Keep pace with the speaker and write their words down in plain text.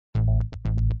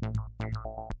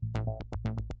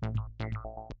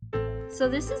So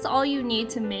this is all you need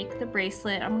to make the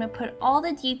bracelet. I'm going to put all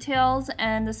the details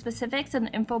and the specifics in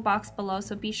the info box below,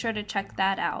 so be sure to check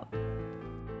that out.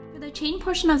 For the chain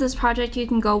portion of this project, you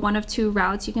can go one of two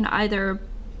routes. You can either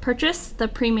purchase the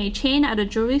pre-made chain at a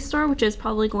jewelry store, which is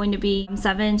probably going to be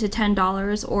 $7 to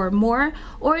 $10 or more,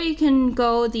 or you can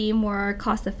go the more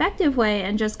cost-effective way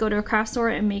and just go to a craft store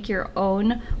and make your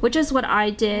own, which is what I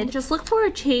did. Just look for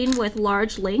a chain with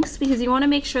large links because you want to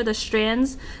make sure the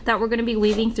strands that we're going to be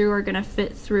weaving through are going to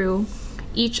fit through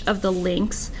each of the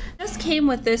links. Just came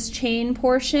with this chain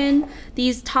portion.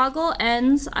 These toggle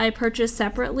ends I purchased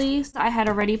separately. I had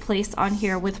already placed on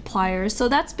here with pliers. So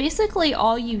that's basically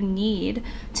all you need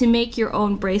to make your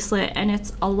own bracelet, and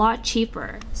it's a lot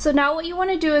cheaper. So now what you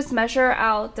want to do is measure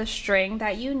out the string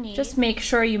that you need. Just make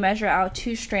sure you measure out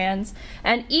 2 strands,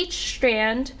 and each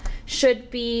strand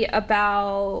should be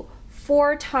about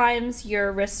 4 times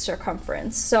your wrist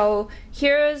circumference. So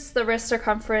here's the wrist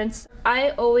circumference.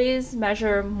 I always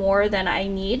measure more than I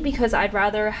need because I'd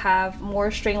rather have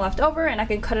more string left over and I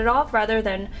can cut it off rather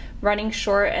than running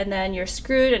short and then you're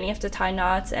screwed and you have to tie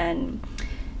knots, and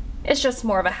it's just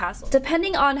more of a hassle.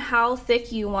 Depending on how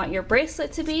thick you want your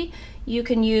bracelet to be, you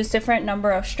can use different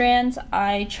number of strands.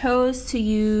 I chose to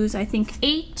use, I think,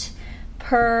 8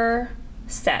 per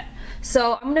set.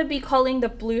 So I'm going to be calling the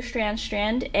blue strand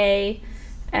strand A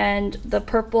and the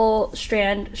purple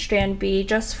strand B,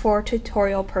 just for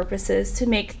tutorial purposes to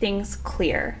make things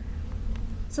clear.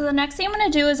 So the next thing I'm going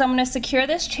to do is I'm going to secure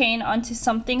this chain onto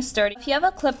something sturdy. If you have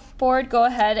a clipboard, go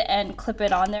ahead and clip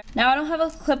it on there. Now I don't have a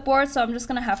clipboard, so I'm just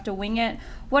going to have to wing it.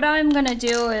 What I'm going to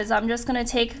do is I'm just going to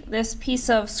take this piece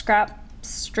of scrap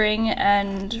string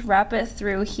and wrap it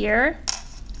through here,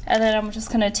 and then I'm just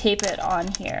going to tape it on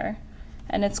here,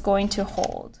 and it's going to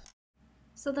hold.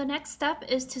 So the next step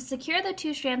is to secure the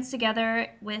 2 strands together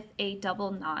with a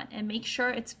double knot and make sure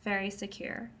it's very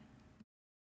secure.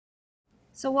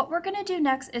 So what we're going to do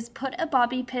next is put a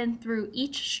bobby pin through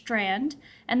each strand,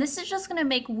 and this is just going to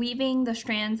make weaving the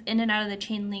strands in and out of the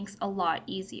chain links a lot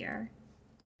easier.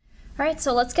 Alright,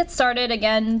 so let's get started.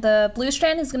 Again, the blue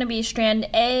strand is going to be strand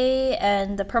A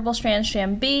and the purple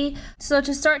strand B. So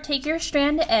to start, take your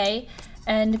strand A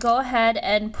and go ahead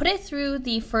and put it through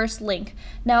the first link.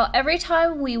 Now every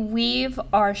time we weave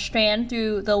our strand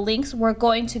through the links, we're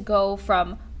going to go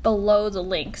from below the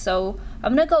link. So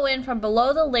I'm going to go in from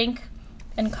below the link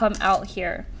and come out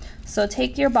here. So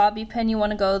take your bobby pin, you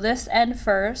want to go this end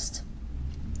first.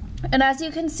 And as you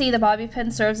can see, the bobby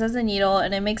pin serves as a needle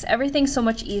and it makes everything so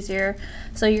much easier.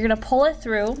 So you're going to pull it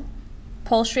through,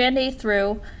 pull strand A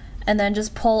through, and then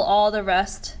just pull all the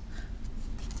rest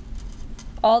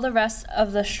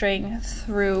of the string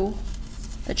through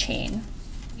the chain.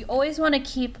 You always want to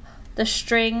keep the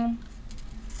string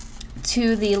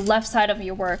to the left side of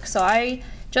your work. So I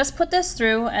just put this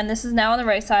through, and this is now on the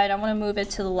right side. I want to move it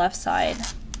to the left side.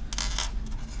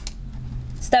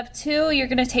 Step 2, you're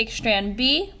going to take strand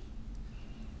B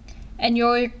and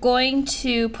you're going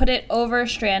to put it over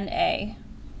strand A.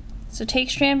 So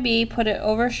take strand B, put it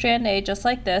over strand A just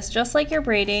like this, just like you're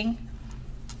braiding.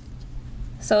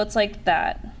 So it's like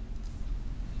that.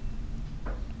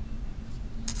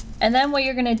 And then what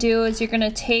you're going to do is you're going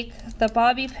to take the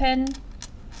bobby pin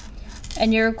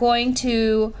and you're going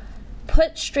to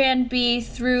put strand B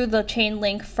through the chain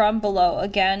link from below.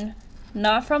 Again,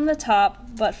 not from the top,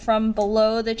 but from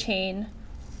below the chain.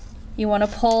 You want to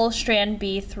pull strand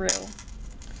B through.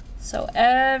 So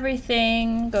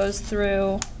everything goes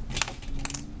through.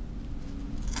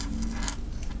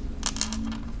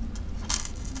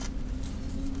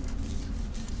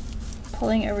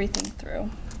 Pulling everything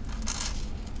through.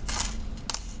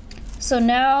 So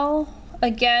now,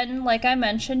 again, like I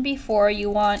mentioned before, you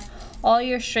want all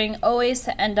your string always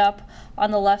to end up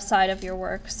on the left side of your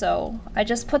work. So I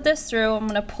just put this through. I'm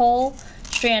going to pull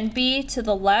strand B to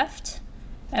the left,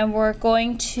 and we're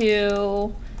going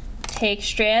to take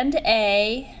strand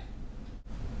A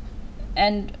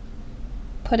and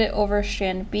put it over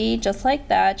strand B just like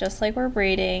that, just like we're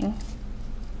braiding.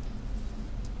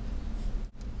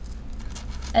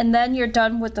 And then you're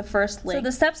done with the first link. So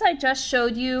the steps I just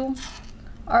showed you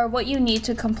are what you need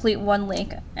to complete one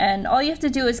link, and all you have to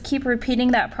do is keep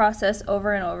repeating that process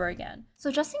over and over again. So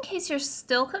just in case you're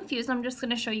still confused, I'm just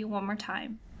going to show you one more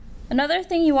time. Another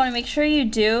thing you want to make sure you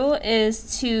do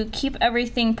is to keep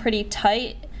everything pretty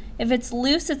tight. If it's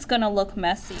loose, it's going to look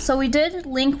messy. So we did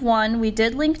link 1, we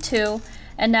did link 2,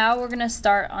 and now we're going to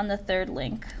start on the 3rd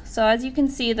link. So as you can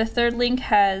see, the 3rd link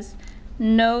has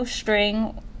no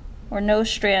string or no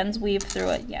strands weaved through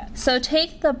it yet. So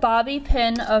take the bobby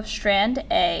pin of strand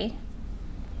A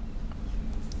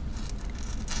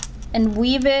and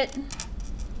weave it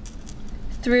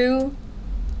through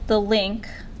the link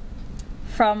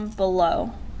from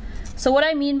below. So what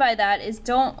I mean by that is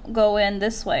don't go in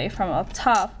this way from up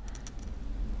top.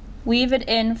 Weave it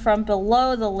in from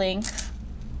below the link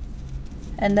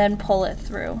and then pull it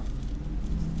through.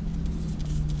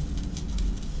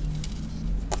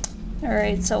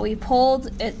 Alright, so we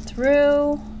pulled it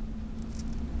through,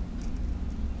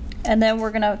 and then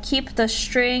we're gonna keep the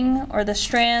string or the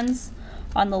strands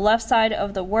on the left side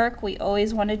of the work. We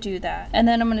always want to do that. And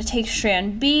then I'm gonna take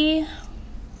strand B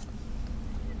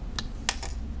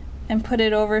and put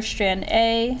it over strand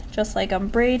A, just like I'm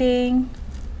braiding.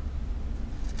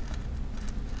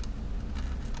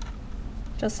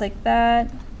 Just like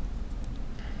that.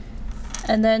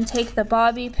 And then take the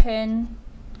bobby pin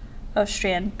of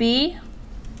strand B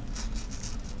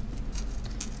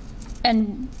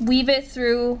and weave it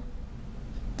through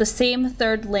the same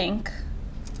third link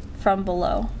from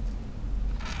below,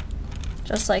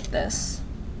 just like this.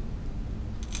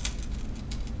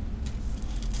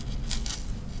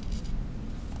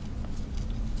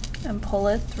 And pull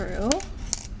it through.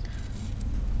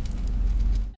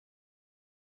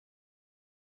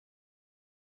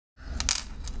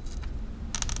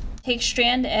 Take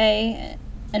strand A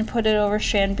and put it over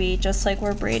strand B, just like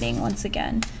we're braiding once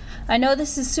again. I know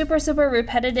this is super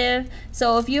repetitive,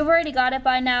 so if you've already got it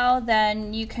by now,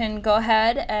 then you can go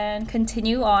ahead and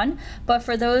continue on. But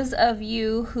for those of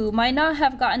you who might not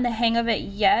have gotten the hang of it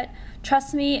yet,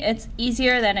 trust me, it's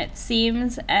easier than it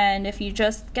seems, and if you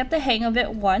just get the hang of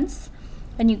it once,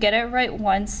 and you get it right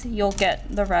once, you'll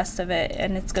get the rest of it,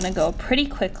 and it's gonna go pretty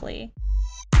quickly.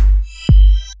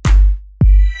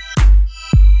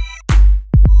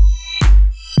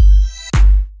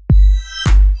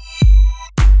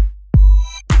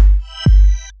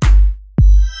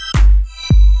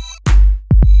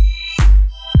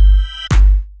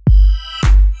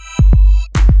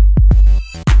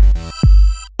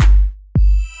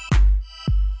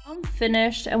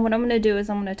 Finished, and what I'm going to do is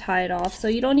I'm going to tie it off. So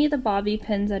you don't need the bobby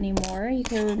pins anymore. You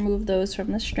can remove those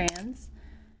from the strands.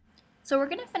 So we're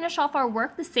going to finish off our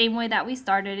work the same way that we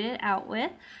started it out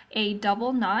with, a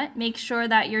double knot. Make sure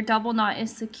that your double knot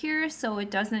is secure so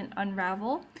it doesn't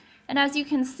unravel. And as you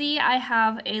can see, I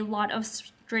have a lot of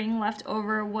string left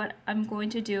over. What I'm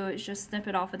going to do is just snip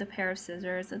it off with a pair of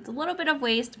scissors. It's a little bit of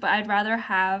waste, but I'd rather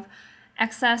have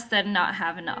excess than not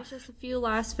have enough. Just a few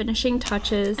last finishing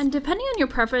touches, and depending on your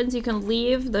preference, you can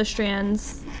leave the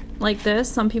strands like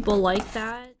this. Some people like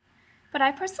that, but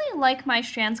I personally like my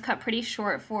strands cut pretty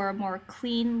short for a more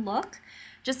clean look.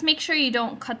 Just make sure you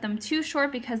don't cut them too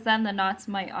short because then the knots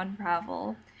might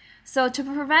unravel. So to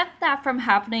prevent that from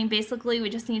happening, basically we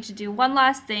just need to do one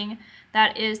last thing,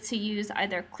 that is to use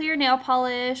either clear nail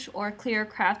polish or clear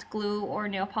craft glue or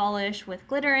nail polish with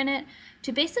glitter in it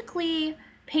to basically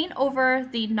paint over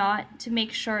the knot to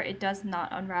make sure it does not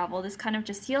unravel. This kind of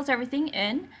just seals everything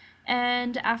in,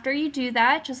 and after you do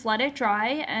that, just let it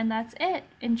dry, and that's it.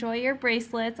 Enjoy your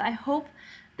bracelets. I hope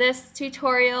this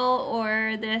tutorial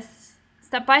or this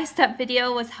step-by-step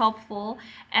video was helpful,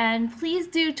 and please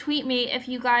do tweet me if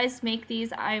you guys make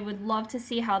these. I would love to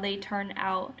see how they turn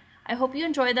out. I hope you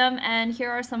enjoy them, and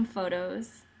here are some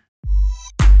photos.